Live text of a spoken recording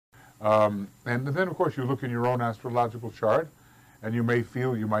And then, of course, you look in your own astrological chart, and you may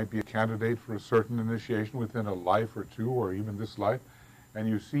feel you might be a candidate for a certain initiation within a life or two, or even this life, and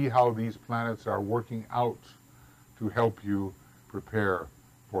you see how these planets are working out to help you prepare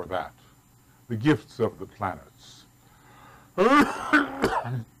for that. The gifts of the planets.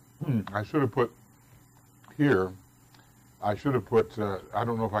 I should have put here, I should have put, I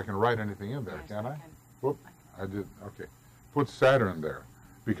don't know if I can write anything in there, Yes, can I? can. Whoop, I did, okay. Put Saturn there,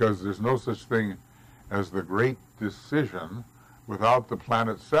 because there's no such thing as the great decision without the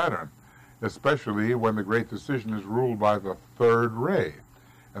planet Saturn, especially when the great decision is ruled by the third ray,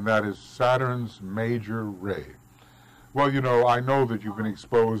 and that is Saturn's major ray. Well, you know, I know that you've been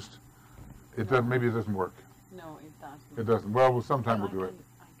exposed. It doesn't, maybe it doesn't work. No, it doesn't. It doesn't. Well, sometime we'll do it.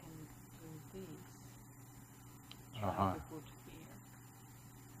 I can do this. Try Uh-huh. to put here.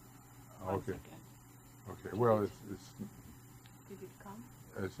 One Okay. second. Okay. Well, it's Did it come?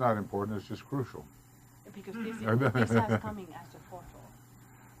 it's not important. It's just crucial. Because this has coming as a photo.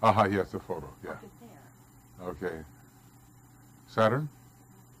 Aha, yes, a photo. Yeah. Put it there. Okay. Saturn.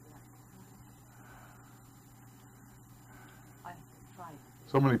 I tried.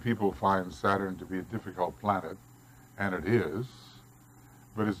 So many people find Saturn to be a difficult planet, and it is,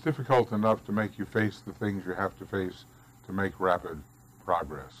 but it's difficult enough to make you face the things you have to face to make rapid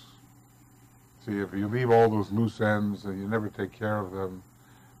progress. See, if you leave all those loose ends and you never take care of them,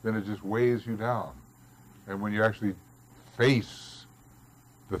 then it just weighs you down. And when you actually face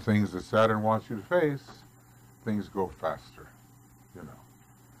the things that Saturn wants you to face, things go faster, you know.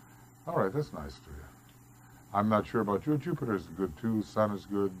 All right, that's nice to you. I'm not sure about you. Jupiter's good too. Sun is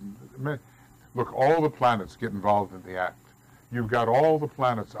good. Look, all the planets get involved in the act. You've got all the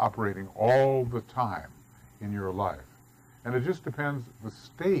planets operating all the time in your life. And it just depends the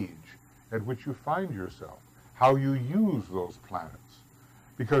stage at which you find yourself, how you use those planets.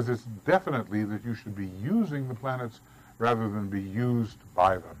 Because it's definitely that you should be using the planets rather than be used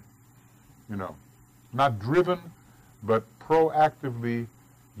by them. You know, not driven, but proactively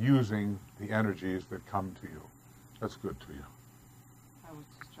using the energies that come to you. That's good to you. I was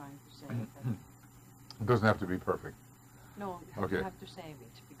just trying to say that. It doesn't have to be perfect. No, Okay. you have to save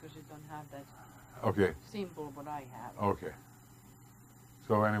it because you don't have that Okay, symbol what I have. okay.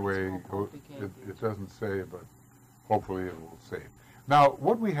 So anyway, more complicated. it doesn't say, but hopefully it will say. Now,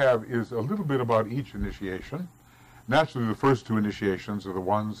 what we have is a little bit about each initiation. Naturally, the first two initiations are the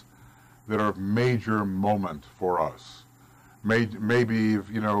ones that are of major moment for us. Maybe if,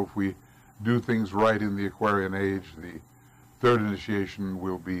 you know, if we do things right in the Aquarian age, the third initiation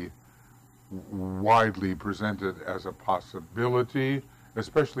will be widely presented as a possibility,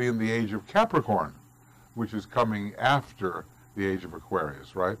 especially in the age of Capricorn, which is coming after the age of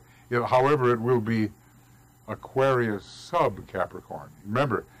Aquarius, right? However, it will be Aquarius sub-Capricorn.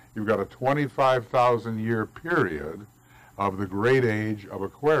 Remember, you've got a 25,000-year period of the great age of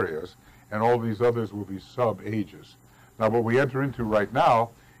Aquarius, and all these others will be sub-ages. Now, what we enter into right now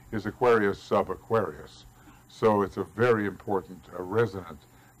is Aquarius sub-Aquarius. So it's a very important resonant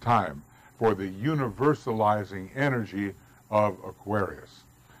time for the universalizing energy of Aquarius.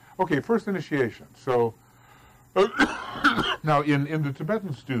 Okay, first initiation. So, now in the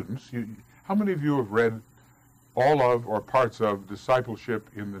Tibetan students, how many of you have read all of or parts of Discipleship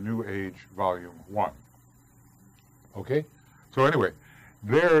in the New Age, Volume 1? Okay? So anyway,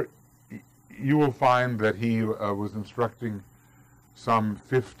 there you will find that he was instructing some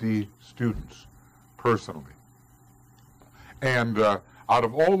 50 students personally. And out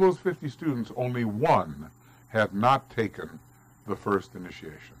of all those 50 students, only one had not taken the first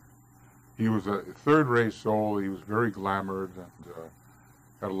initiation. He was a third-ray soul. He was very glamored and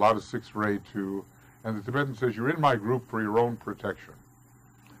had a lot of sixth-ray too. And the Tibetan says, "You're in my group for your own protection."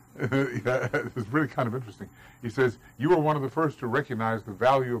 Yeah, it's really kind of interesting. He says, "You were one of the first to recognize the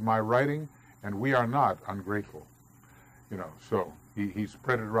value of my writing, and we are not ungrateful." You know, so he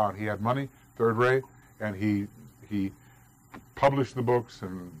spread it around. He had money, third ray, and he published the books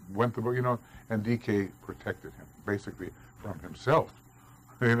and went the book, you know, and DK protected him, basically, from himself.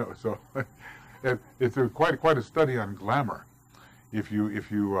 You know, so it's quite a study on glamour. If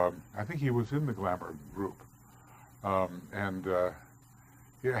you I think he was in the glamour group, and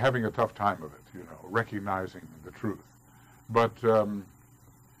yeah, having a tough time of it, you know, recognizing the truth. But you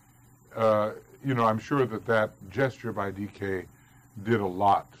know, I'm sure that gesture by DK did a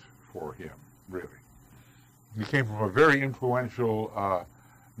lot for him, really. He came from a very influential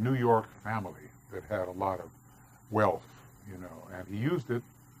New York family that had a lot of wealth, you know, and he used it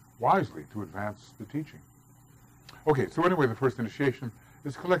wisely to advance the teaching. Okay, so anyway, the first initiation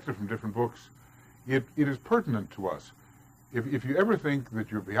is collected from different books. It is pertinent to us. if you ever think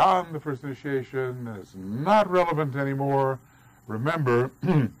that you're beyond the first initiation and it's not relevant anymore, remember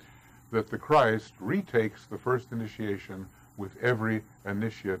that the Christ retakes the first initiation with every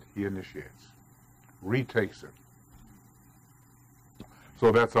initiate he initiates. Retakes it.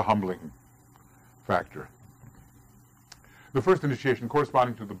 So that's a humbling factor. The first initiation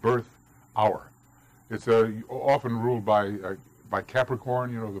corresponding to the birth hour. It's often ruled by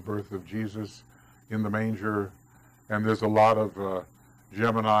Capricorn, the birth of Jesus in the manger. And there's a lot of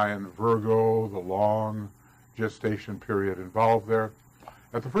Gemini and Virgo, the long gestation period involved there.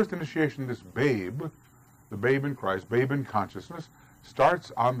 At the first initiation, this babe, the babe in Christ, babe in consciousness,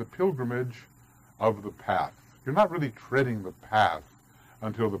 starts on the pilgrimage of the path. You're not really treading the path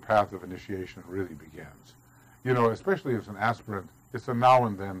until the path of initiation really begins. Especially as an aspirant, it's a now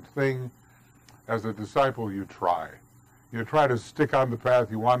and then thing. As a disciple, you try. You try to stick on the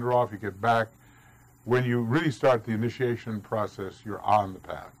path, you wander off, you get back. When you really start the initiation process, you're on the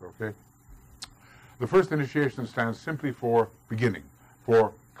path, okay? The first initiation stands simply for beginning,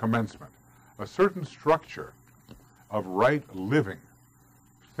 for commencement. A certain structure of right living,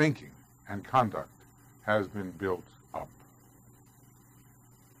 thinking, and conduct has been built up.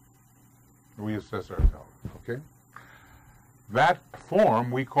 We assess ourselves, okay? That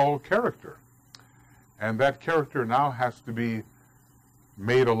form we call character. And that character now has to be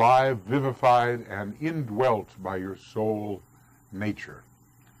made alive, vivified, and indwelt by your soul nature.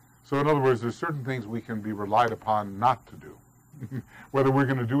 So in other words, there's certain things we can be relied upon not to do. Whether we're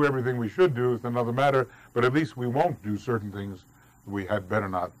going to do everything we should do is another matter, but at least we won't do certain things we had better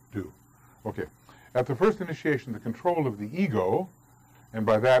not do. Okay. At the first initiation, the control of the ego, and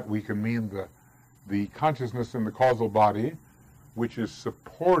by that we can mean the consciousness in the causal body, which is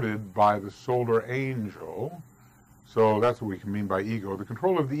supported by the solar angel. So that's what we can mean by ego. The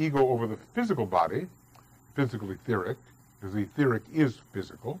control of the ego over the physical body, physical etheric, because the etheric is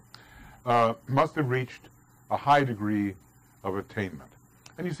physical, must have reached a high degree of attainment.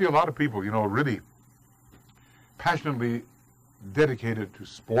 And you see a lot of people, really passionately dedicated to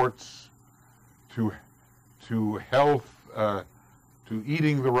sports, to health, to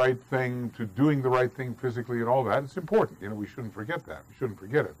eating the right thing, to doing the right thing physically and all that. It's important. We shouldn't forget that. We shouldn't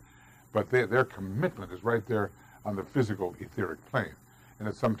forget it. But their commitment is right there on the physical etheric plane. And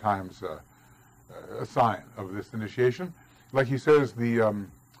it's sometimes a sign of this initiation. Like he says,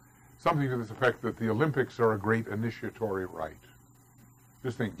 something to this effect that the Olympics are a great initiatory rite.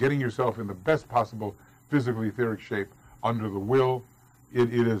 Just think, getting yourself in the best possible physical etheric shape under the will,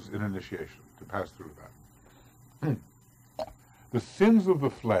 it is an initiation to pass through that. The sins of the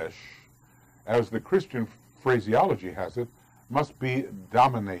flesh, as the Christian phraseology has it, must be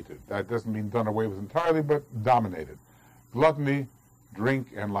dominated. That doesn't mean done away with entirely, but dominated. Gluttony, drink,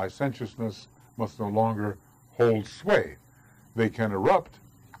 and licentiousness must no longer hold sway. They can erupt,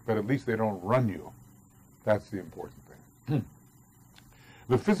 but at least they don't run you. That's the important thing.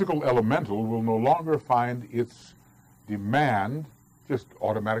 The physical elemental will no longer find its demand just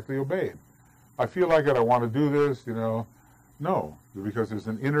automatically obeyed. I feel like it, I want to do this, No, because there's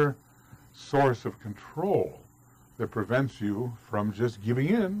an inner source of control that prevents you from just giving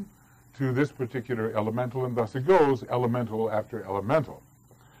in to this particular elemental, and thus it goes elemental after elemental.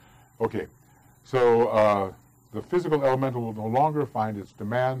 Okay, so the physical elemental will no longer find its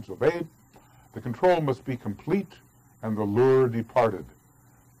demands obeyed. The control must be complete and the lure departed.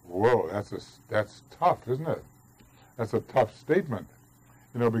 Whoa, that's tough, isn't it? That's a tough statement,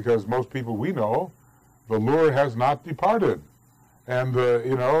 because most people we know, the lure has not departed, and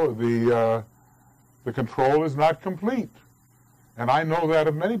the control is not complete. And I know that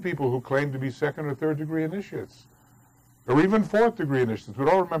of many people who claim to be second or third degree initiates, or even fourth degree initiates. But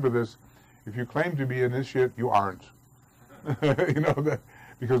all remember this: if you claim to be an initiate, you aren't.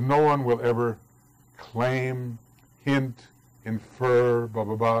 Because no one will ever claim, hint, infer, blah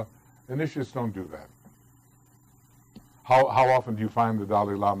blah blah. Initiates don't do that. How often do you find the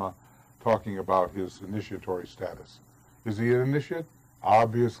Dalai Lama talking about his initiatory status? Is he an initiate?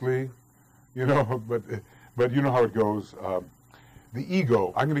 Obviously, but you know how it goes. The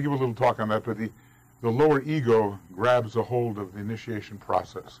ego, I'm going to give a little talk on that, but the lower ego grabs a hold of the initiation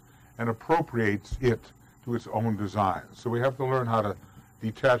process and appropriates it to its own design. So we have to learn how to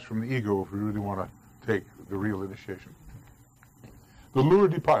detach from the ego if we really want to take the real initiation. The lure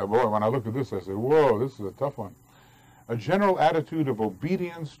departed. Boy, when I looked at this, I said, whoa, this is a tough one. A general attitude of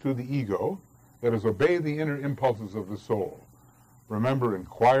obedience to the ego, that is, obey the inner impulses of the soul. Remember,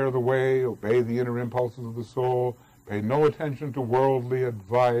 inquire the way, obey the inner impulses of the soul, pay no attention to worldly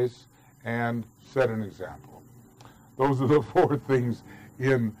advice, and set an example. Those are the 4 things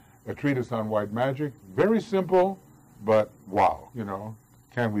in a treatise on white magic. Very simple, but wow,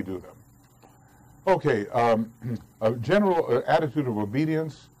 can we do them? Okay, a general attitude of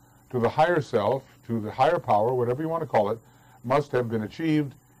obedience to the higher self, to the higher power, whatever you want to call it, must have been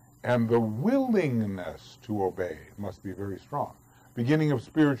achieved, and the willingness to obey must be very strong. Beginning of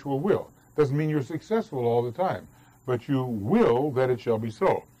spiritual will. Doesn't mean you're successful all the time, but you will that it shall be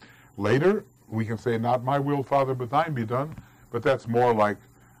so. Later, we can say, not my will, Father, but thine be done, but that's more like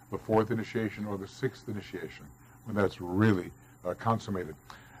the fourth initiation or the sixth initiation, when that's really consummated.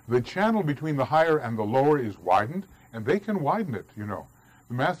 The channel between the higher and the lower is widened, and they can widen it, The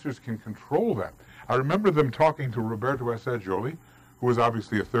masters can control that. I remember them talking to Roberto Assagioli, who was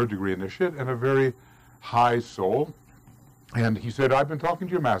obviously a third-degree initiate and a very high soul. And he said, I've been talking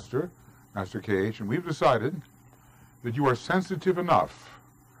to your master, Master KH, and we've decided that you are sensitive enough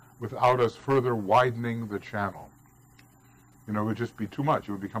without us further widening the channel. It would just be too much.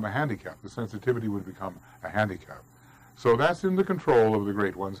 It would become a handicap. The sensitivity would become a handicap. So that's in the control of the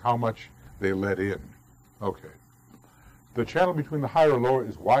great ones, how much they let in. Okay. The channel between the higher and lower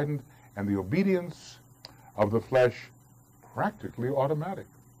is widened, and the obedience of the flesh practically automatic.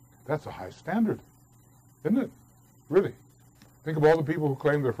 That's a high standard, isn't it? Really. Think of all the people who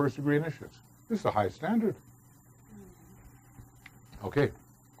claim they're first-degree initiates. This is a high standard. Okay.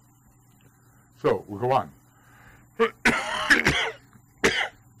 So, we'll go on.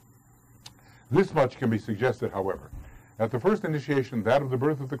 This much can be suggested, however. At the first initiation, that of the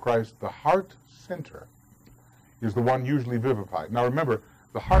birth of the Christ, the heart center is the one usually vivified. Now remember,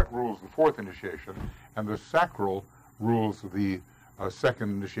 the heart rules the fourth initiation, and the sacral rules the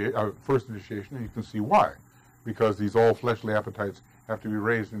first initiation, and you can see why. Because these all fleshly appetites have to be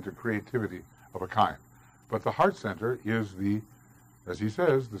raised into creativity of a kind. But the heart center is as he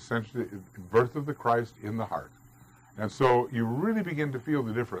says, the birth of the Christ in the heart. And so you really begin to feel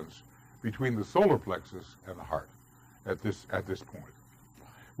the difference between the solar plexus and the heart at this point.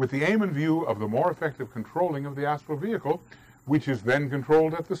 With the aim and view of the more effective controlling of the astral vehicle, which is then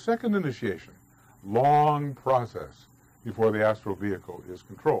controlled at the second initiation. Long process before the astral vehicle is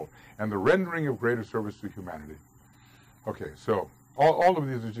controlled, and the rendering of greater service to humanity. Okay, so all of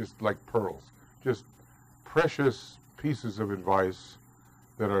these are just like pearls, just precious pieces of advice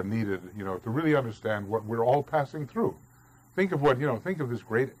that are needed, to really understand what we're all passing through. Think of think of this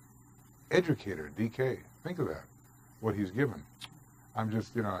great educator, DK. Think of that, what he's given.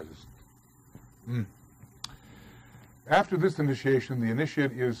 After this initiation, the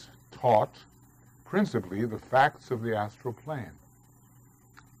initiate is taught principally the facts of the astral plane.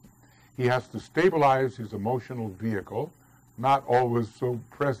 He has to stabilize his emotional vehicle, not always so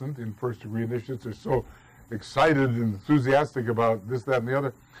present in first-degree initiates, are so excited and enthusiastic about this, that, and the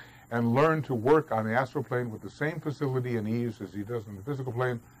other, and learn to work on the astral plane with the same facility and ease as he does in the physical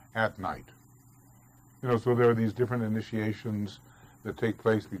plane at night. So there are these different initiations that take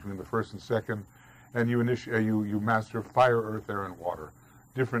place between the first and second, and you master fire, earth, air, and water,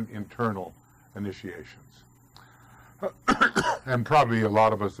 different internal initiations. And probably a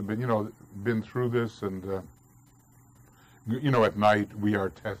lot of us have been through this, and at night we are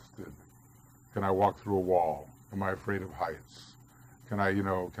tested. Can I walk through a wall? Am I afraid of heights? Can I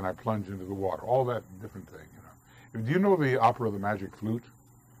plunge into the water? All that different thing, Do you know the opera The Magic Flute?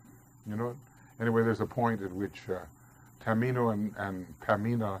 You know it? Anyway, there's a point at which Tamino and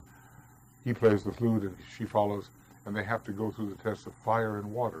Pamina, he plays the flute and she follows, and they have to go through the tests of fire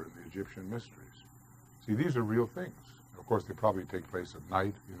and water in the Egyptian mysteries. See, these are real things. Of course, they probably take place at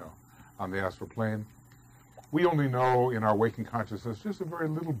night, on the astral plane. We only know in our waking consciousness just a very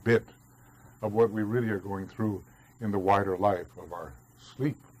little bit of what we really are going through in the wider life of our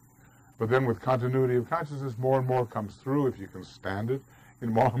sleep. But then with continuity of consciousness, more and more comes through, if you can stand it,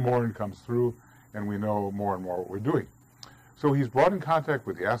 and more it comes through, and we know more and more what we're doing. So he's brought in contact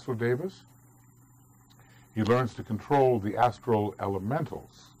with the astral devas. He learns to control the astral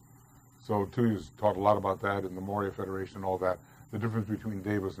elementals. So too, he's taught a lot about that in the Moria Federation and all that, the difference between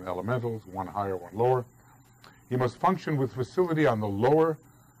devas and elementals, one higher, one lower. He must function with facility on the lower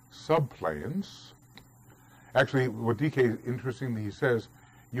subplanes. Actually, what DK, interestingly, he says,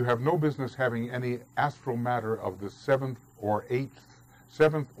 you have no business having any astral matter of the seventh or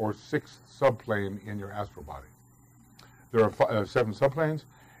sixth subplane in your astral body. There are 7 subplanes,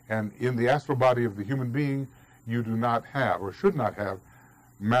 and in the astral body of the human being, you do not have, or should not have,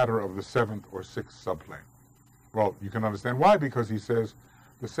 matter of the 7th or 6th subplane. Well, you can understand why, because he says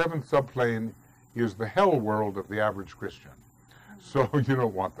the 7th subplane is the hell world of the average Christian. So you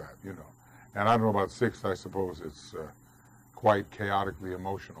don't want that, And I don't know about 6th, I suppose it's quite chaotically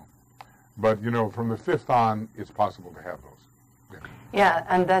emotional. But, from the 5th on, it's possible to have those. Yeah,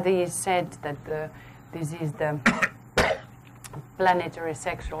 and that is said that this is the planetary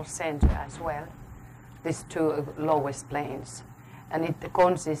sexual center as well, these two lowest planes. And it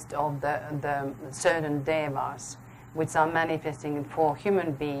consists of the certain devas, which are manifesting for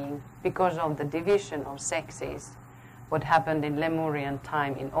human being because of the division of sexes, what happened in Lemurian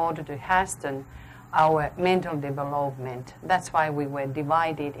time in order to hasten our mental development. That's why we were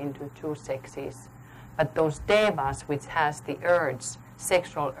divided into two sexes. But those devas, which has the urge,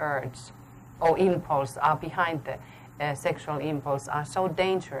 sexual urge or impulse, are behind the sexual impulse, are so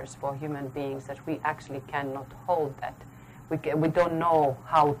dangerous for human beings that we actually cannot hold that. We don't know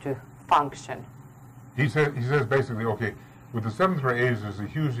how to function. He says basically, okay, with the seventh ray age, there's a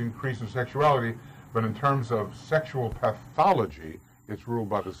huge increase in sexuality, but in terms of sexual pathology, it's ruled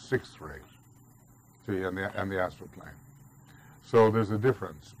by the sixth ray, see, and the astral plane. So there's a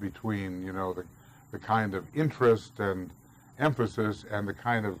difference between, you know, the kind of interest and emphasis and the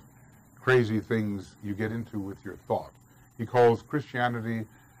kind of crazy things you get into with your thought. He calls Christianity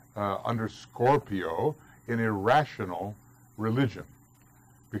under Scorpio an irrational religion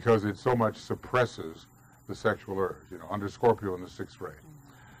because it so much suppresses the sexual urge, you know, under Scorpio in the sixth ray.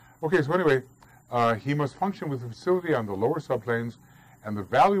 Okay, so anyway, he must function with facility on the lower subplanes, and the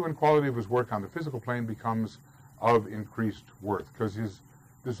value and quality of his work on the physical plane becomes of increased worth because his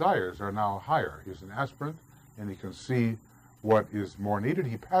desires are now higher. He's an aspirant, and he can see what is more needed.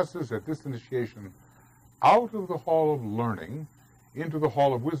 He passes at this initiation out of the hall of learning into the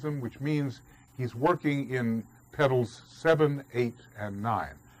hall of wisdom, which means he's working in petals 7, 8, and 9,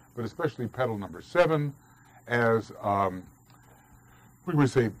 but especially petal number 7, as we would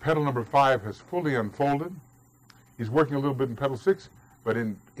say petal number 5 has fully unfolded. He's working a little bit in petal 6, but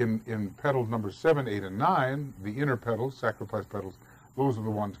in petals number 7, 8, and 9, the inner petals, sacrifice petals, those are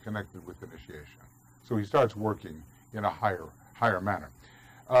the ones connected with initiation. So he starts working in a higher manner.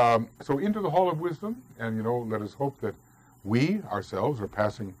 So into the hall of wisdom, and you know, let us hope that we ourselves are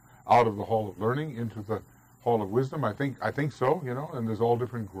passing out of the hall of learning into the hall of wisdom. I think so, you know, and there's all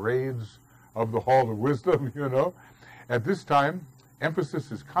different grades of the hall of wisdom, you know. At this time,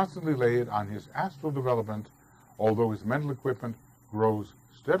 emphasis is constantly laid on his astral development, although his mental equipment grows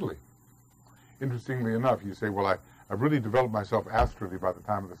steadily. Interestingly enough, you say, well, I've really developed myself astrally by the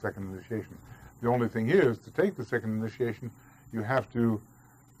time of the second initiation. The only thing is, to take the second initiation, you have to,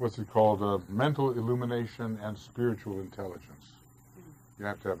 what's it called, mental illumination and spiritual intelligence. You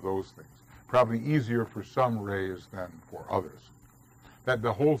have to have those things. Probably easier for some rays than for others. That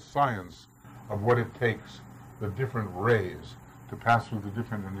the whole science of what it takes, the different rays, to pass through the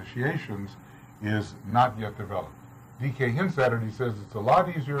different initiations is not yet developed. DK hints at it. He says it's a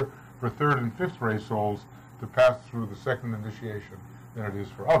lot easier for third and fifth ray souls to pass through the second initiation than it is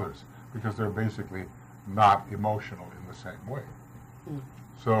for others, because they're basically not emotional in the same way.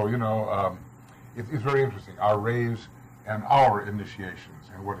 So, you know, it's very interesting, our rays and our initiations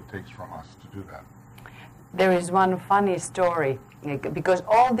and what it takes from us to do that. There is one funny story, because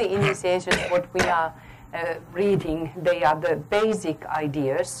all the initiations, what we are reading, they are the basic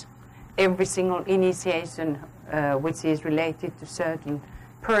ideas. Every single initiation which is related to certain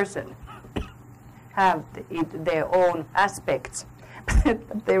person have their own aspects.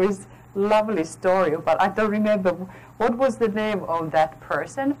 There is lovely story, but I don't remember what was the name of that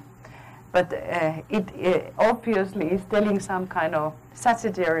person. But it obviously is telling some kind of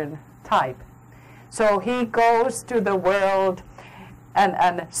Sagittarian type. So he goes to the world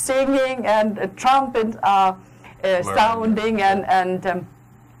and singing, and trumpets are sounding,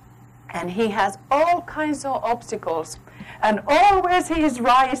 and he has all kinds of obstacles. And always he is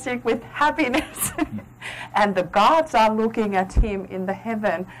rising with happiness. And the gods are looking at him in the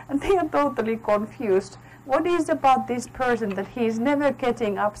heaven, and they are totally confused. What is about this person that he is never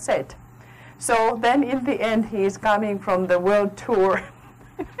getting upset? So then in the end he is coming from the world tour.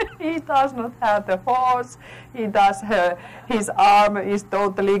 He does not have the horse, he does his arm is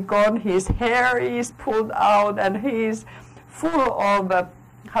totally gone, his hair is pulled out, and he is full of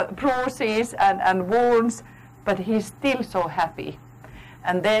bruises and wounds, but he's still so happy.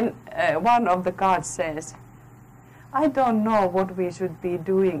 And then one of the gods says, I don't know what we should be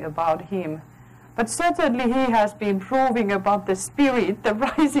doing about him, but certainly he has been proving about the spirit, the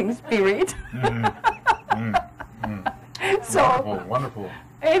rising spirit. So wonderful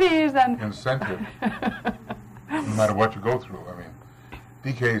it is an incentive, no matter what you go through. I mean,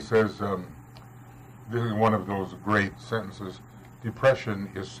 DK says, this is one of those great sentences,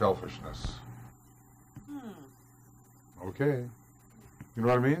 depression is selfishness. Okay. You know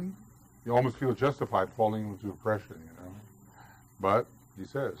what I mean? You almost feel justified falling into depression, you know. But, he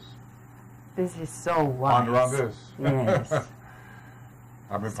says, this is so wise. ponder on this. Yes.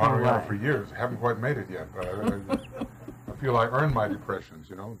 I've been So pondering on it wise. for years. I haven't quite made it yet, but I feel I earn my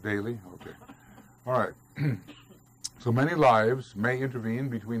depressions, daily? Okay. All right. So many lives may intervene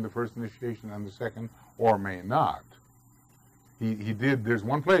between the first initiation and the second, or may not. There's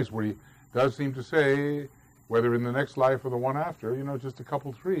one place where he does seem to say, whether in the next life or the one after, just a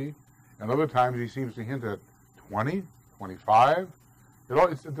couple, 3. And other times he seems to hint at 20, 25.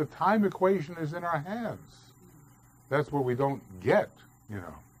 The time equation is in our hands. That's what we don't get,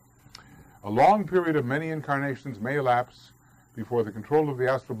 A long period of many incarnations may elapse before the control of the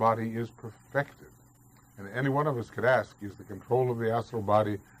astral body is perfected. And any one of us could ask, is the control of the astral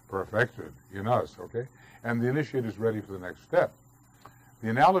body perfected in us, okay? And the initiate is ready for the next step. The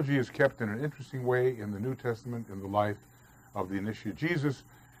analogy is kept in an interesting way in the New Testament in the life of the initiate Jesus.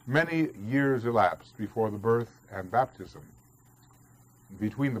 Many years elapsed before the birth and baptism,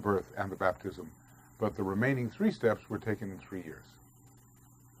 between the birth and the baptism, but the remaining 3 steps were taken in 3 years.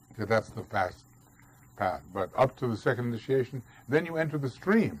 So that's the fast path. But up to the second initiation, then you enter the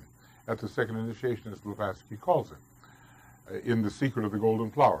stream at the second initiation, as Blavatsky calls it, in The Secret of the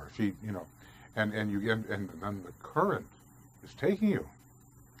Golden Flower. And then the current is taking you.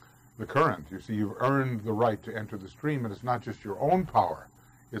 The current, you see, you've earned the right to enter the stream, and it's not just your own power,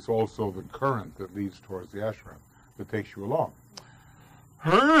 it's also the current that leads towards the ashram that takes you along.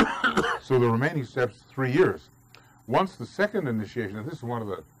 So the remaining steps, 3 years. Once the second initiation, and this is one of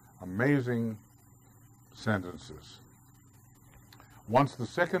the amazing sentences. Once the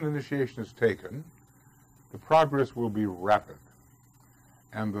second initiation is taken, the progress will be rapid,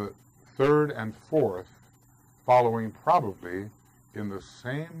 and the third and fourth following probably in the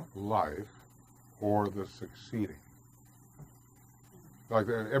same life or the succeeding. Like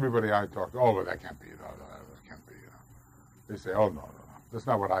everybody I talk to, but that can't be, that can't be. They say, no, that's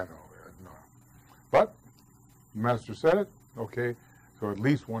not what I know. No. But the Master said it, okay, so at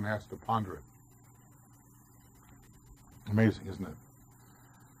least one has to ponder it. Amazing, isn't it?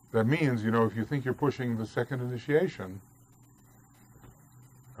 That means, if you think you're pushing the second initiation,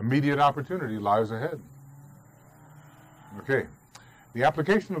 immediate opportunity lies ahead. Okay. The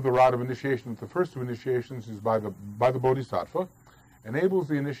application of the rod of initiation at the first of initiations is by the Bodhisattva, enables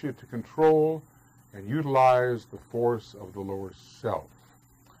the initiate to control and utilize the force of the lower self,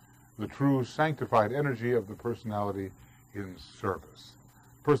 the true sanctified energy of the personality in service.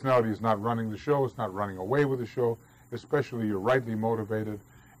 Personality is not running the show, it's not running away with the show, especially you're rightly motivated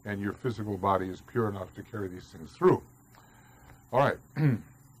and your physical body is pure enough to carry these things through. All right.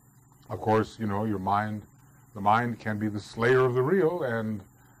 Of course, your mind, the mind can be the slayer of the real, and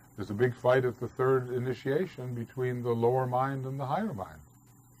there's a big fight at the third initiation between the lower mind and the higher mind.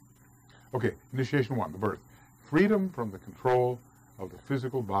 Okay, initiation 1, the birth. Freedom from the control of the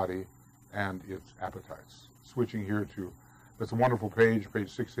physical body and its appetites. Switching here to, that's a wonderful page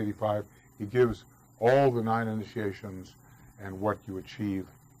 685. He gives all the 9 initiations and what you achieve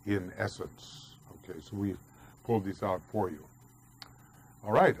in essence. Okay, so we've pulled these out for you.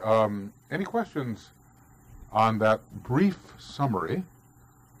 All right, any questions on that brief summary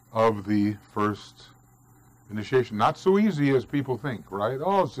of the first initiation? Not so easy as people think, right?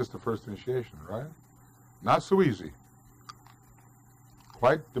 Oh, it's just the first initiation, right? Not so easy.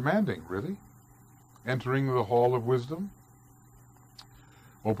 Quite demanding, really. Entering the hall of wisdom,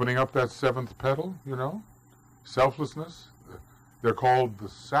 opening up that 7th petal, selflessness. They're called the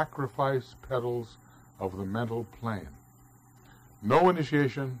sacrifice petals of the mental plane. No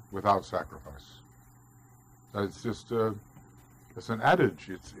initiation without sacrifice. It's just, it's an adage.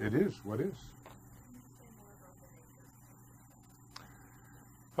 It is what is.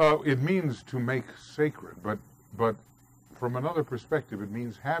 It means to make sacred, but from another perspective, it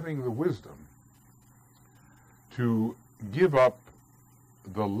means having the wisdom to give up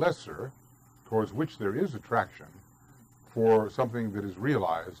the lesser, towards which there is attraction, for something that is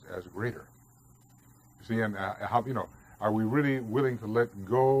realized as greater. See, and how, are we really willing to let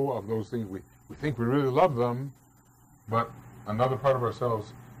go of those things? We think we really love them, but another part of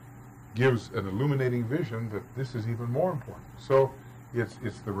ourselves gives an illuminating vision that this is even more important. So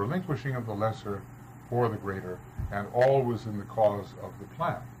it's the relinquishing of the lesser for the greater, and always in the cause of the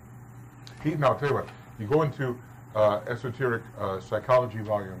plan. Now, I'll tell you what, you go into Esoteric Psychology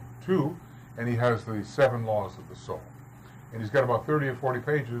Volume 2, and he has the 7 laws of the soul. And he's got about 30 or 40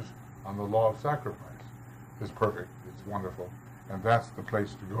 pages on the law of sacrifice. It's perfect. It's wonderful. And that's the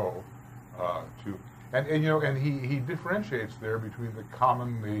place to go to. And he differentiates there between the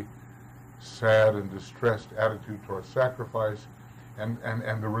commonly sad and distressed attitude towards sacrifice and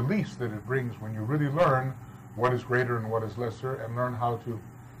the release that it brings when you really learn what is greater and what is lesser, and learn how to,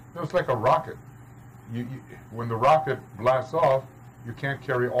 it's like a rocket. When the rocket blasts off, you can't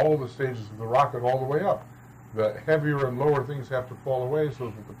carry all the stages of the rocket all the way up. the heavier and lower things have to fall away so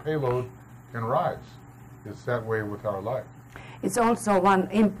that the payload can rise. It's that way with our life. It's also one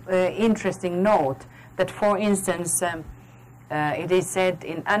interesting note that, for instance, it is said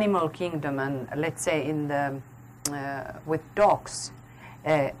in animal kingdom, and let's say in the with dogs,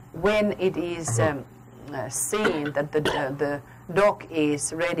 when it is seen that the dog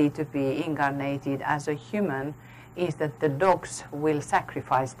is ready to be incarnated as a human, is that the dogs will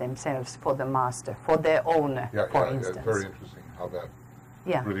sacrifice themselves for the master, for their owner, for instance. It's very interesting how that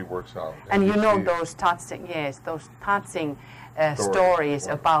really works out. And you know those touching, stories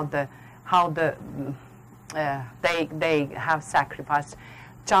about how they have sacrificed,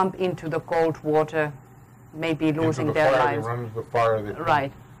 jump into the cold water, maybe losing their lives. They run into the fire, they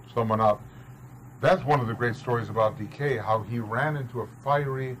pull someone up. That's one of the great stories about DK, how he ran into a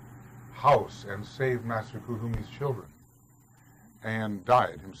fiery house and saved Master Kuhumi's children, and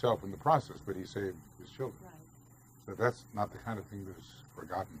died himself in the process, but he saved his children. So that's not the kind of thing that is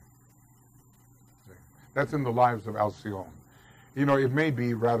forgotten. That's in the lives of Alcyone. You know, it may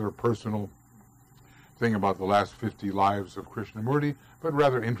be rather a personal thing about the last 50 lives of Krishnamurti, but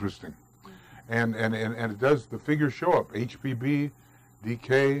rather interesting. And it does, the figures show up. HPB,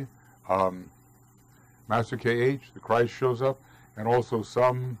 DK, Master KH, the Christ shows up, and also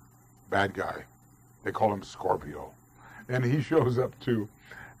some bad guy. They call him Scorpio. And he shows up too.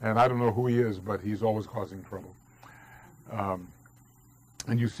 And I don't know who he is, but he's always causing trouble.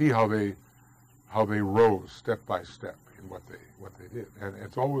 And you see how they rose step by step in what they did. And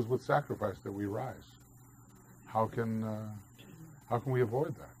it's always with sacrifice that we rise. How can we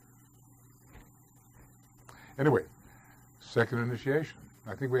avoid that? Anyway, second initiation.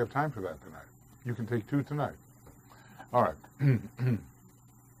 I think we have time for that tonight. You can take 2 tonight. All right.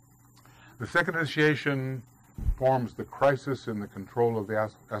 The second initiation forms the crisis in the control of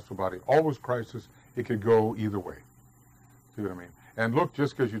the astral body. Always crisis. It could go either way. See what I mean? And look,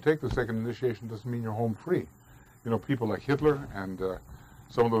 just because you take the second initiation doesn't mean you're home free. You know, people like Hitler and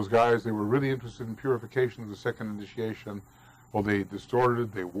some of those guys, they were really interested in purification of the second initiation. Well, they distorted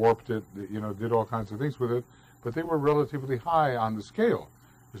it, they warped it, they, did all kinds of things with it, but they were relatively high on the scale.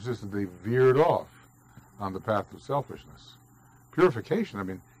 It's just that they veered off on the path of selfishness. Purification, I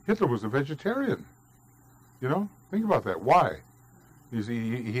mean, Hitler was a vegetarian. Think about that. Why?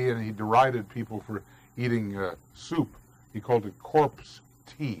 He derided people for eating soup. He called it corpse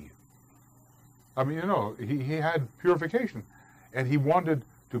tea. I mean, he had purification, and he wanted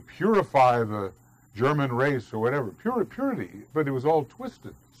to purify the German race or whatever, purity, but it was all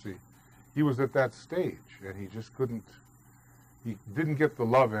twisted, see. He was at that stage, and he just he didn't get the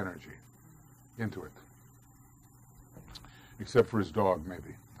love energy into it. Except for his dog,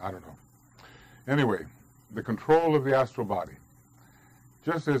 maybe. I don't know. Anyway, the control of the astral body.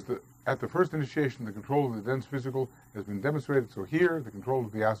 Just as at the first initiation, the control of the dense physical has been demonstrated, so here, the control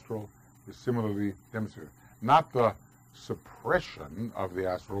of the astral is similarly demonstrated. Not the suppression of the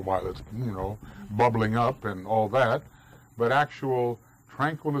astral while it's, bubbling up and all that, but actual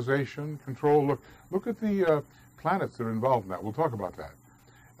tranquilization, control. Look at the planets that are involved in that. We'll talk about that.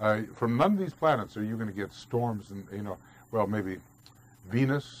 From none of these planets are you going to get storms and, maybe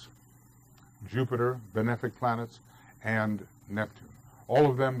Venus, Jupiter, benefic planets, and Neptune. All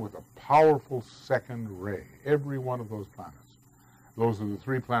of them with a powerful second ray. Every one of those planets. Those are the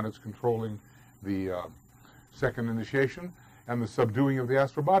 3 planets controlling the second initiation and the subduing of the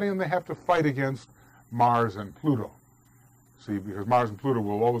astral body, and they have to fight against Mars and Pluto. See, because Mars and Pluto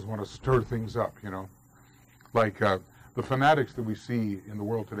will always want to stir things up, Like the fanatics that we see in the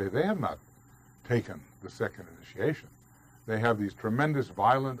world today, they have not taken the second initiation. They have these tremendous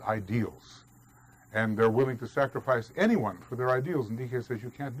violent ideals, and they're willing to sacrifice anyone for their ideals. And DK says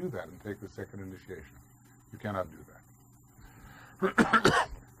you can't do that and take the second initiation. You cannot do that.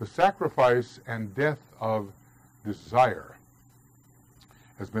 The sacrifice and death of desire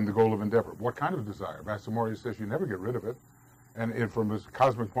has been the goal of endeavor. What kind of desire? Master Mori says you never get rid of it, and from a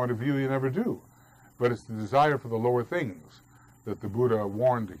cosmic point of view, you never do. But it's the desire for the lower things that the Buddha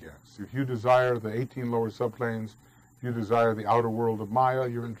warned against. If you desire the 18 lower subplanes, if you desire the outer world of Maya,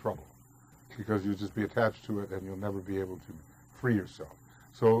 you're in trouble, because you'll just be attached to it and you'll never be able to free yourself.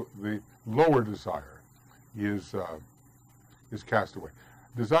 So the lower desire is cast away.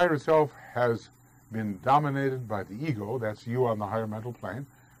 Desire itself has been dominated by the ego, that's you on the higher mental plane,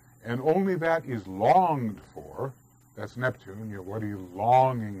 and only that is longed for. That's Neptune. What are you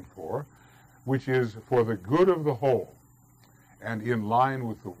longing for? Which is for the good of the whole and in line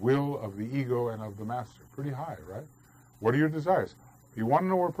with the will of the ego and of the master. Pretty high, right? What are your desires? If you want to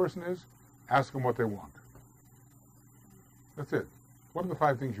know where a person is, ask them what they want. That's it. What are the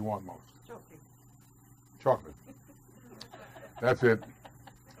 5 things you want most? Shopping. chocolate. That's it.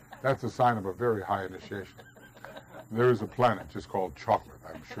 That's a sign of a very high initiation. There is a planet just called chocolate,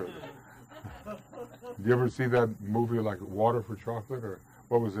 I'm sure. Did you ever see that movie like Water for Chocolate, or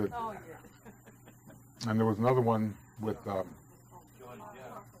what was it? Oh, yeah. And there was another one with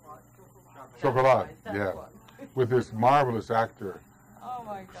Chocolat, That's yeah, one. with this marvelous actor Oh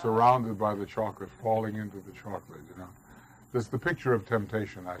my God. surrounded by the chocolate, falling into the chocolate, you know. That's the picture of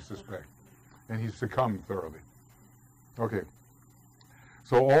temptation, I suspect. And he succumbed thoroughly. Okay.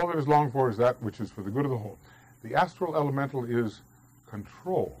 So all that is longed for is that which is for the good of the whole. The astral elemental is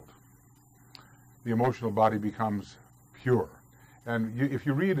controlled. The emotional body becomes pure. And if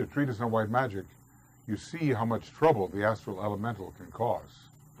you read a treatise on white magic, you see how much trouble the astral elemental can cause.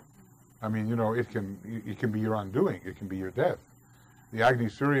 I mean, you know, it can be your undoing. It can be your death. The Agni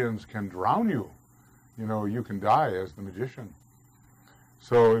Suryans can drown you. You know, you can die as the magician.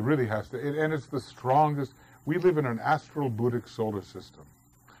 So it really has to, and it's the strongest. We live in an astral Buddhic solar system.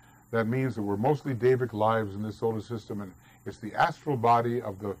 That means that we're mostly Devic lives in this solar system, and it's the astral body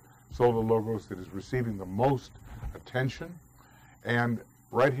of the solar logos that is receiving the most attention. And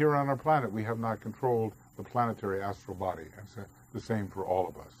right here on our planet, we have not controlled the planetary astral body. It's the same for all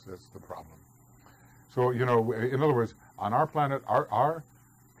of us. That's the problem. So, you know, in other words, on our planet, our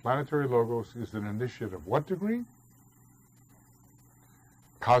planetary logos is an initiate of what degree?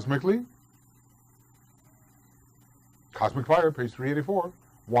 Cosmically? Cosmic Fire, page 384,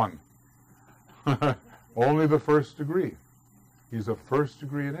 1. Only the first degree. He's a first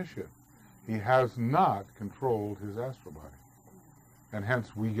degree initiate. He has not controlled his astral body. And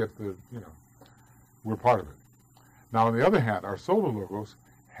hence we get the, you know, we're part of it. Now, on the other hand, our solar logos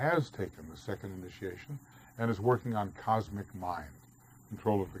has taken the second initiation and is working on cosmic mind,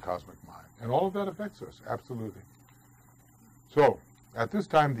 control of the cosmic mind. And all of that affects us, absolutely. So, at this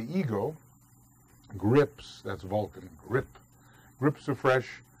time, the ego grips, that's Vulcan, grips afresh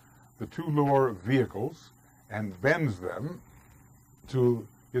the two lower vehicles and bends them to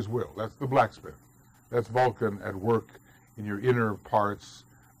his will. That's the blacksmith. That's Vulcan at work in your inner parts,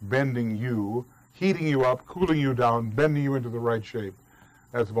 bending you, heating you up, cooling you down, bending you into the right shape.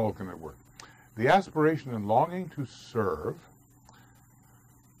 That's Vulcan at work. The aspiration and longing to serve,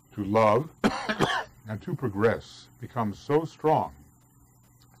 to love, and to progress becomes so strong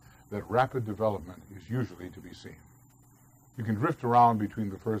that rapid development is usually to be seen. You can drift around between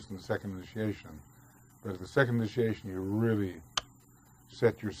the first and the second initiation, but at the second initiation you really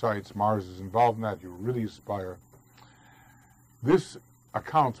set your sights. Mars is involved in that. You really aspire. This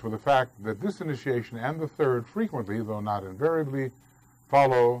accounts for the fact that this initiation and the third frequently, though not invariably,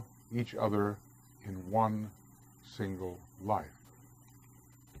 follow each other in one single life.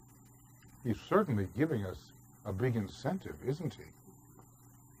 He's certainly giving us a big incentive, isn't he?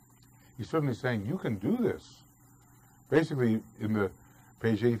 He's certainly saying, you can do this. Basically, in the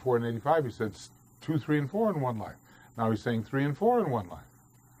page 84 and 85, he said 2, 3, and 4 in one life. Now he's saying 3 and 4 in one life.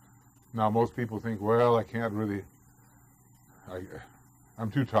 Now most people think, well, I can't really, I'm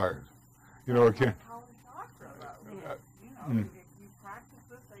too tired. You know, I can't. How the chakra, though. You know, if you practice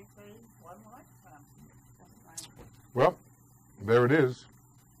this, they say one lifetime. Well, there it is.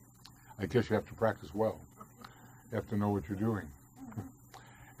 I guess you have to practice well. You have to know what you're doing.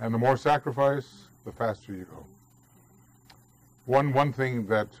 And the more sacrifice, the faster you go. One thing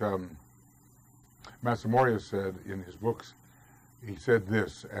that Masamoria said in his books, he said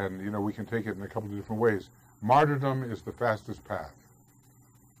this, and you know we can take it in a couple of different ways. Martyrdom is the fastest path.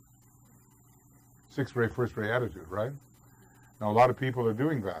 Sixth ray, first ray attitude, right? Now a lot of people are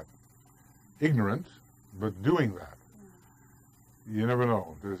doing that. Ignorant, but doing that. You never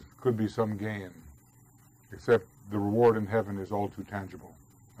know. There could be some gain. Except the reward in heaven is all too tangible.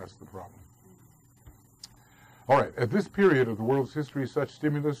 That's the problem. All right, at this period of the world's history, such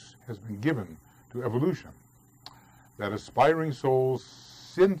stimulus has been given to evolution that aspiring souls,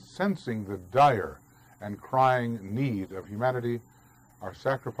 sensing the dire and crying need of humanity, are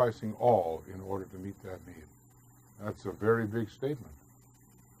sacrificing all in order to meet that need. That's a very big statement.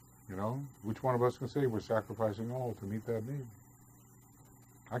 You know, which one of us can say we're sacrificing all to meet that need?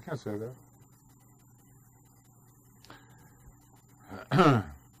 I can't say that.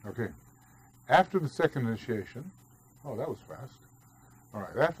 Okay. After the second initiation, oh, that was fast. All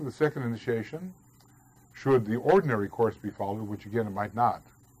right, after the second initiation, should the ordinary course be followed, which again it might not,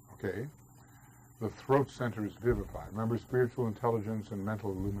 okay, the throat center is vivified. Remember, spiritual intelligence and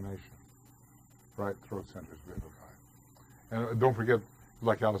mental illumination, right? Throat center is vivified. And don't forget,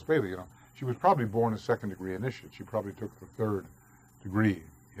 like Alice Bailey, you know, she was probably born a second-degree initiate. She probably took the third degree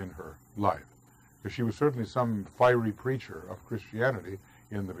in her life, because she was certainly some fiery preacher of Christianity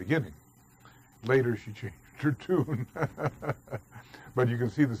in the beginning. Later she changed her tune. But you can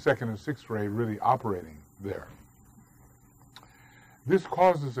see the second and sixth ray really operating there. This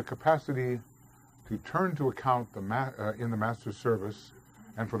causes a capacity to turn to account in the master's service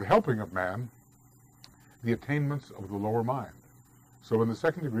and for the helping of man, the attainments of the lower mind. So in the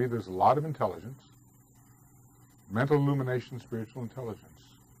second degree, there's a lot of intelligence, mental illumination, spiritual intelligence.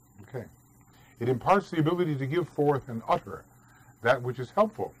 Okay. It imparts the ability to give forth and utter that which is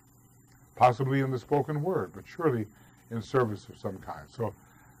helpful, possibly in the spoken word, but surely in service of some kind. So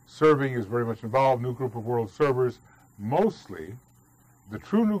serving is very much involved. New group of world servers, mostly the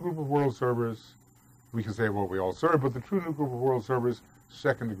true new group of world servers, we can say, well, we all serve, but the true new group of world servers,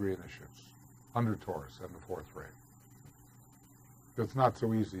 second degree initiates, under Taurus and the fourth ray. It's not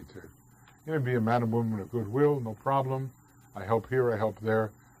so easy to, be a man and woman of goodwill, no problem. I help here, I help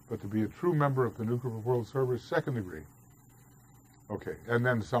there. But to be a true member of the new group of world servers, second degree. Okay, and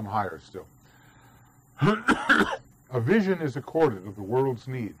then some higher still. A vision is accorded of the world's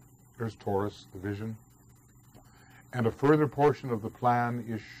need. There's Taurus, the vision. And a further portion of the plan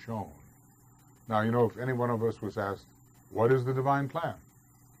is shown. Now, if any one of us was asked, what is the divine plan?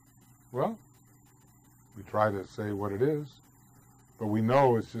 Well, we try to say what it is, but we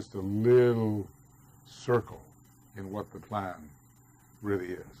know it's just a little circle in what the plan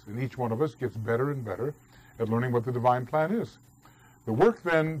really is. And each one of us gets better and better at learning what the divine plan is. The work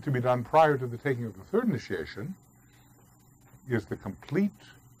then to be done prior to the taking of the third initiation is the complete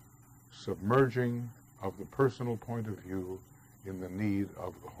submerging of the personal point of view in the need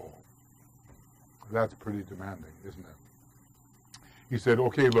of the whole. That's pretty demanding, isn't it? He said,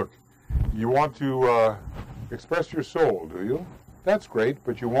 okay, look, you want to express your soul, do you? That's great,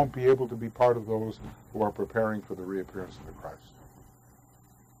 but you won't be able to be part of those who are preparing for the reappearance of the Christ.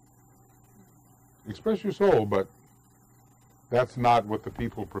 Express your soul, but that's not what the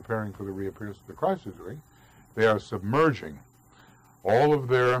people preparing for the reappearance of the Christ are doing. They are submerging all of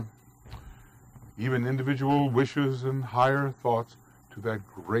their even individual wishes and higher thoughts to that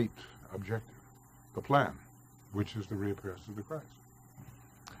great objective, the plan, which is the reappearance of the Christ.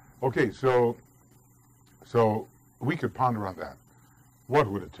 Okay, so we could ponder on that. What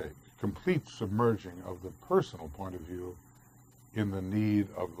would it take? Complete submerging of the personal point of view in the need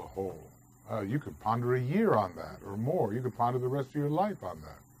of the whole. You could ponder a year on that or more. You could ponder the rest of your life on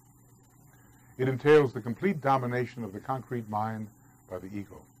that. It entails the complete domination of the concrete mind by the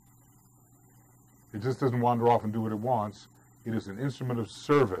ego. It just doesn't wander off and do what it wants. It is an instrument of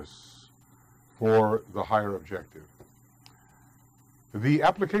service for the higher objective. The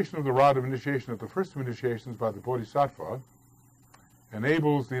application of the rod of initiation at the first of initiations by the Bodhisattva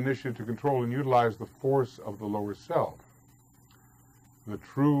enables the initiate to control and utilize the force of the lower self, the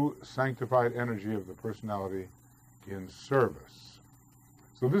true sanctified energy of the personality in service.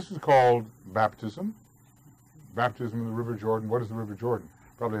 So this is called baptism. Baptism in the River Jordan. What is the River Jordan?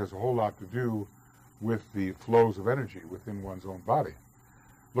 Probably has a whole lot to do with the flows of energy within one's own body.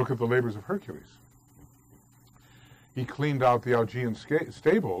 Look at the labors of Hercules. He cleaned out the Augean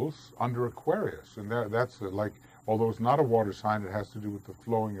stables under Aquarius, and that's like, although it's not a water sign, it has to do with the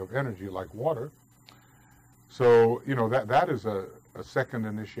flowing of energy like water. So, that is a second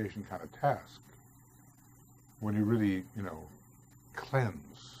initiation kind of task, when you really,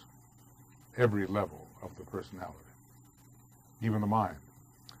 cleanse every level of the personality, even the mind.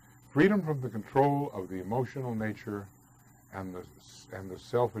 Freedom from the control of the emotional nature and the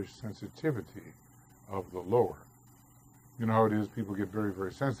selfish sensitivity of the lower. You know how it is, people get very,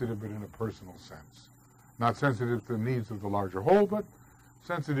 very sensitive, but in a personal sense. Not sensitive to the needs of the larger whole, but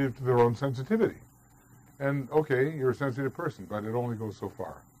sensitive to their own sensitivity. And, okay, you're a sensitive person, but it only goes so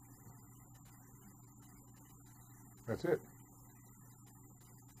far. That's it.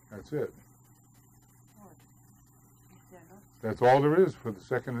 That's it. What? Is there not? That's all there is for the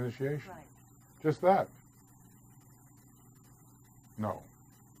second initiation. Right. Just that. No.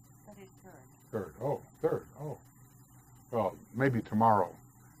 That is third. Third. Oh, third. Oh. Well, maybe tomorrow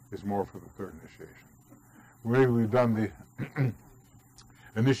is more for the third initiation. Maybe we've done the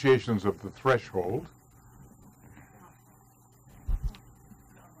initiations of the threshold.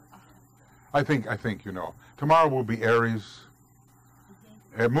 I think, tomorrow will be Aries,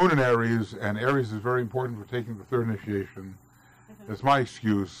 Moon in Aries, and Aries is very important for taking the third initiation. That's my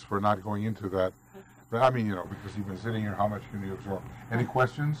excuse for not going into that. But I mean, because you've been sitting here, how much can you absorb? Any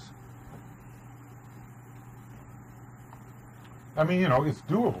questions? I mean, it's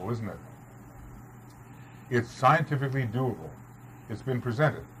doable, isn't it? It's scientifically doable. It's been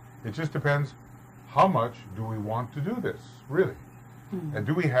presented. It just depends, how much do we want to do this, really? Mm-hmm. And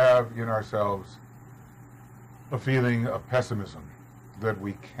do we have in ourselves a feeling of pessimism that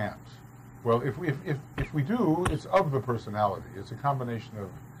we can't? Well, if we do, it's of the personality. It's a combination of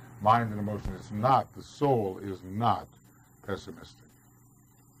mind and emotion. It's not, the soul is not pessimistic.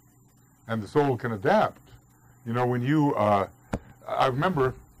 And the soul can adapt. You know, when you, I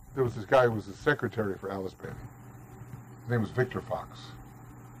remember there was this guy who was the secretary for Alice Bailey. His name was Victor Fox.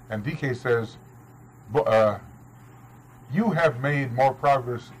 And DK says, you have made more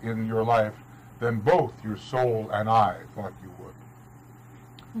progress in your life than both your soul and I thought you would.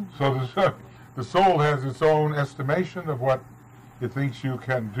 So the soul has its own estimation of what it thinks you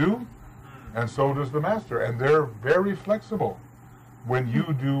can do, and so does the master. And they're very flexible. When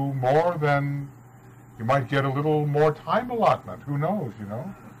you do more than, you might get a little more time allotment. Who knows, you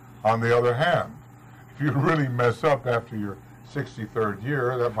know? On the other hand, if you really mess up after your 63rd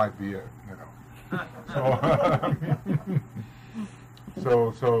year, that might be it, you know.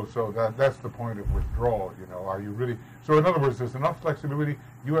 So that's the point of withdrawal, you know. Are you really, so in other words, there's enough flexibility,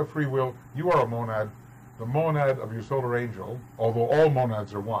 you have free will, you are a monad. The monad of your solar angel, although all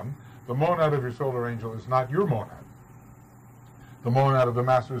monads are one, the monad of your solar angel is not your monad. The monad of the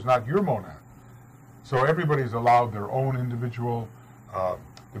master is not your monad. So everybody's allowed their own individual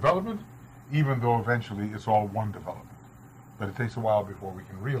development, even though eventually it's all one development. But it takes a while before we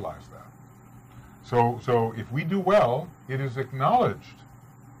can realize that. So if we do well, it is acknowledged.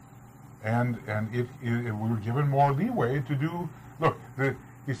 And if we're given more leeway to do, look,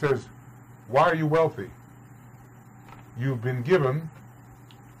 he says, why are you wealthy? You've been given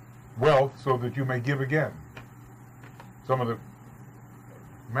wealth so that you may give again. Some of the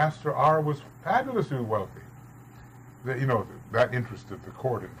Master R was fabulously wealthy. You know, that interested the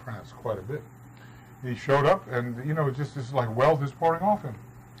court in France quite a bit. He showed up and, you know, just it's like wealth is pouring off him.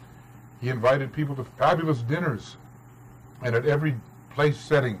 He invited people to fabulous dinners, and at every place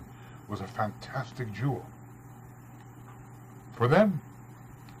setting was a fantastic jewel for them,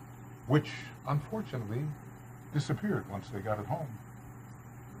 which unfortunately disappeared once they got it home.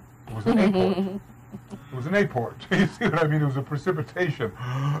 It was an aport. It was an aport. You see what I mean? It was a precipitation.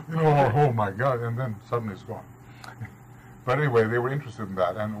 You know, oh my God, and then suddenly it's gone. But anyway, they were interested in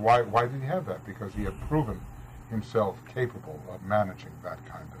that. And why did he have that? Because he had proven himself capable of managing that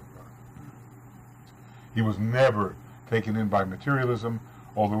kind of... he was never taken in by materialism,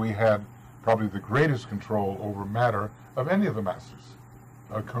 although he had probably the greatest control over matter of any of the masters,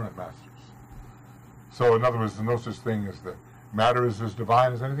 current masters. So in other words, there's no such thing as the matter is as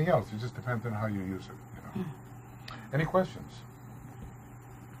divine as anything else. It just depends on how you use it, you know. Any questions?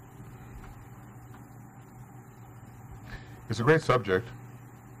 It's a great subject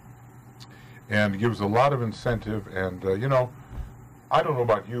and gives a lot of incentive. And, you know, I don't know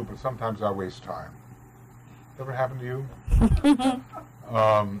about you, but sometimes I waste time. Ever happened to you?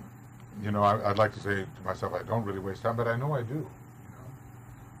 You know, I'd like to say to myself, I don't really waste time, but I know I do.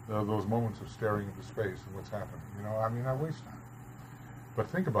 You know, those moments of staring into space and what's happening. You know, I mean, I waste time. But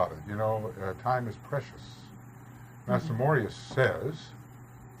think about it. You know, time is precious. Master Morius says,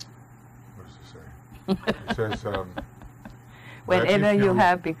 what does he say? He says, whenever you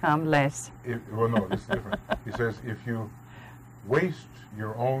have become less. Well, no, this is different. He says, if you waste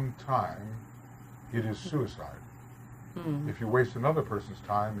your own time, it is suicide. If you waste another person's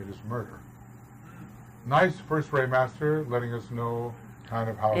time, it is murder. Nice first ray master letting us know kind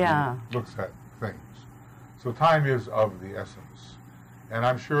of how he looks at things. So time is of the essence. And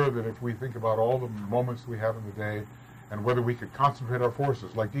I'm sure that if we think about all the moments we have in the day and whether we could concentrate our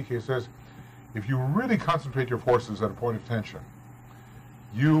forces, like DK says, if you really concentrate your forces at a point of tension,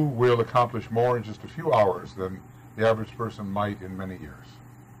 you will accomplish more in just a few hours than the average person might in many years.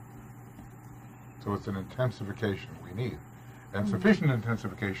 So it's an intensification we need. And sufficient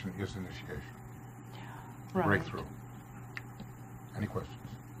intensification is initiation. Right. Breakthrough. Any questions?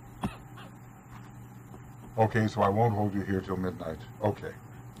 Okay, so I won't hold you here till midnight. Okay.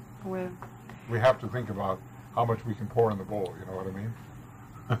 Well, we have to think about how much we can pour in the bowl, you know what I mean?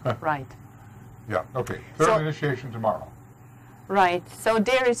 right. Yeah, okay. Third initiation tomorrow. Right. So,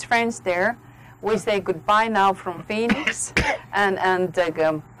 dearest friends there, we say goodbye now from Phoenix and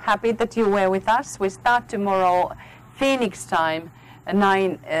happy that you were with us. We start tomorrow Phoenix time,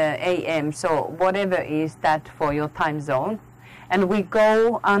 9 a.m. So whatever is that for your time zone. And we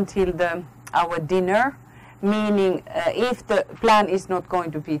go until our dinner, meaning if the plan is not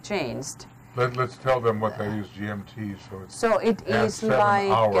going to be changed. Let's tell them what they use GMT. So it is 7 like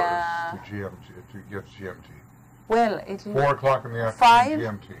hours to get GMT. Well, it's 4 o'clock in the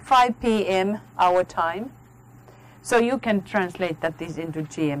afternoon GMT. 5 p.m. our time. So you can translate that this into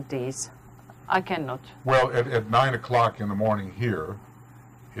GMTs. I cannot. Well, at 9 o'clock in the morning here,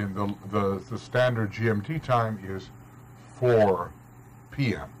 in the standard GMT time is 4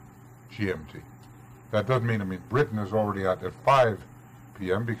 p.m. GMT. That doesn't mean, Britain is already at 5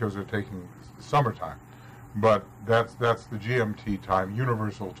 p.m. because they're taking summertime. But that's the GMT time,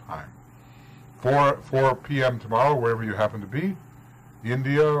 universal time. 4 p.m. tomorrow, wherever you happen to be,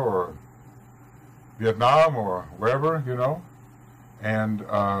 India or Vietnam or wherever, you know. And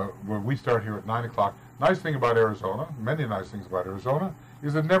when we start here at 9 o'clock, nice thing about Arizona, many nice things about Arizona,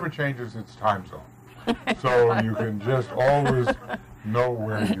 is it never changes its time zone. So you can just always know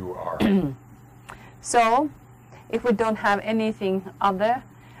where you are. So, if we don't have anything other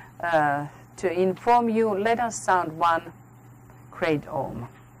to inform you, let us sound one great Om.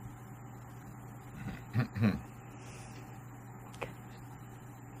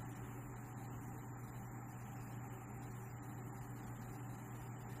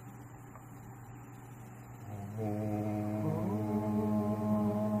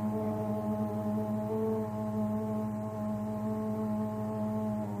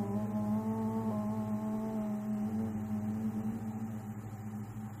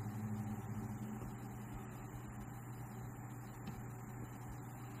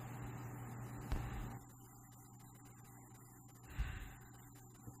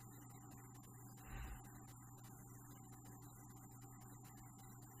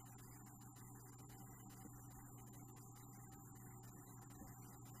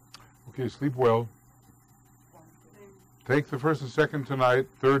 Okay, sleep well. Take the first and second tonight,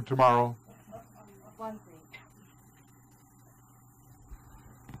 third tomorrow. One thing.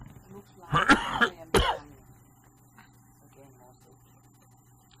 Looks like I am coming again also.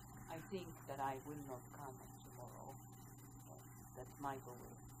 I think that I will not come tomorrow. That Michael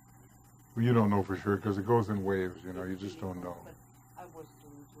will. Well, you don't know for sure because it goes in waves, you know, you just don't know. But I was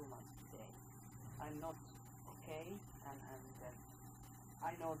doing too much today. I'm not okay, and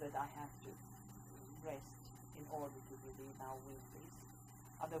I know that I have to rest in order to relieve our windows.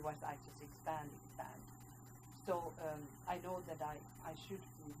 Otherwise, I just expand. So I know that I should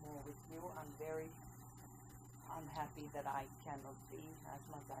be more with you. I'm very unhappy that I cannot be as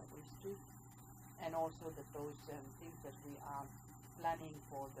much as I wish to. And also that those things that we are planning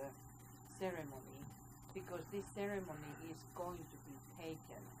for the ceremony, because this ceremony is going to be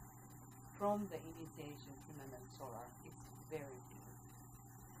taken from the initiation human and solar. It's very deep.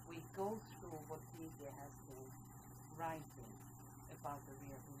 We go through what Peter has been writing about the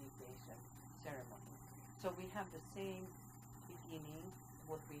real initiation ceremony. So we have the same beginning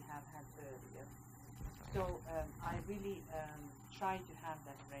what we have had earlier. So I really try to have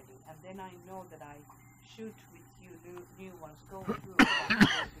that ready, and then I know that I should, with you new ones, go through the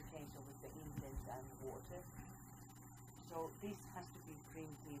purification with the incense and water. So this has to be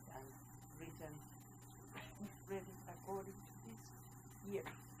printed and written, ready according to this year.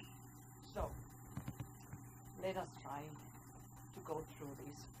 So let us try to go through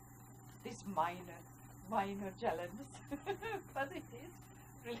this minor challenge, but it is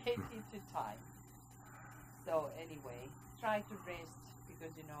related to time. So anyway, try to rest,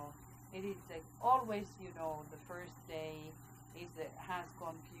 because you know it is always, you know, the first day has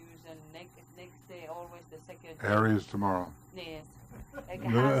confusion. Next day always the second. Aries tomorrow. Yes, it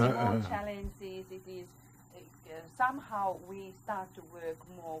has more challenges. It is somehow we start to work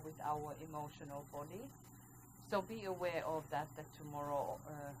more with our emotional body. So be aware of that. That tomorrow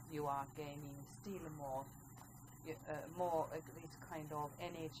you are gaining still more these kind of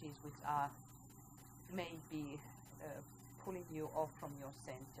energies which are maybe pulling you off from your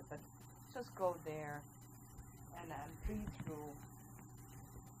center, but just go there and breathe through.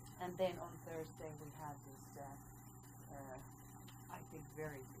 And then on Thursday we have this, I think,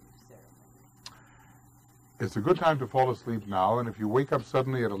 very brief ceremony. It's a good time to fall asleep now, and if you wake up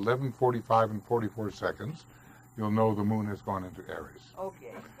suddenly at 11:45 and 44 seconds, you'll know the moon has gone into Aries.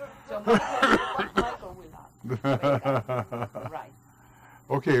 Okay, so Michael will not. Right.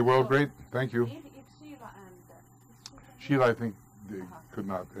 Okay, well, great. Thank you. If Sheila and Sheila, I think, they could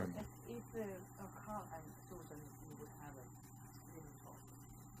not. if Carl and Susan, you would have a little talk.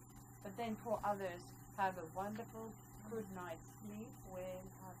 But then for others, have a wonderful good night's sleep, where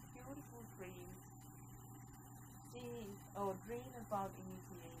you have beautiful dreams. See or dream about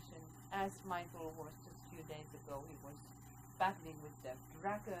initiation, as Michael was just a few days ago. He was battling with the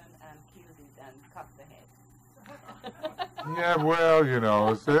dragon and killed it and cut the head. Yeah, well, you know,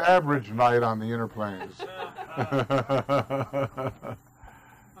 it's the average night on the inner planes.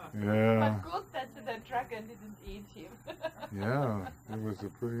 Yeah. But good that the dragon didn't eat him. Yeah, it was a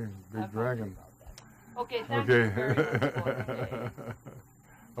pretty big dragon. Okay, thank you very much for today.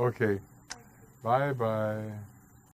 Okay. Bye-bye.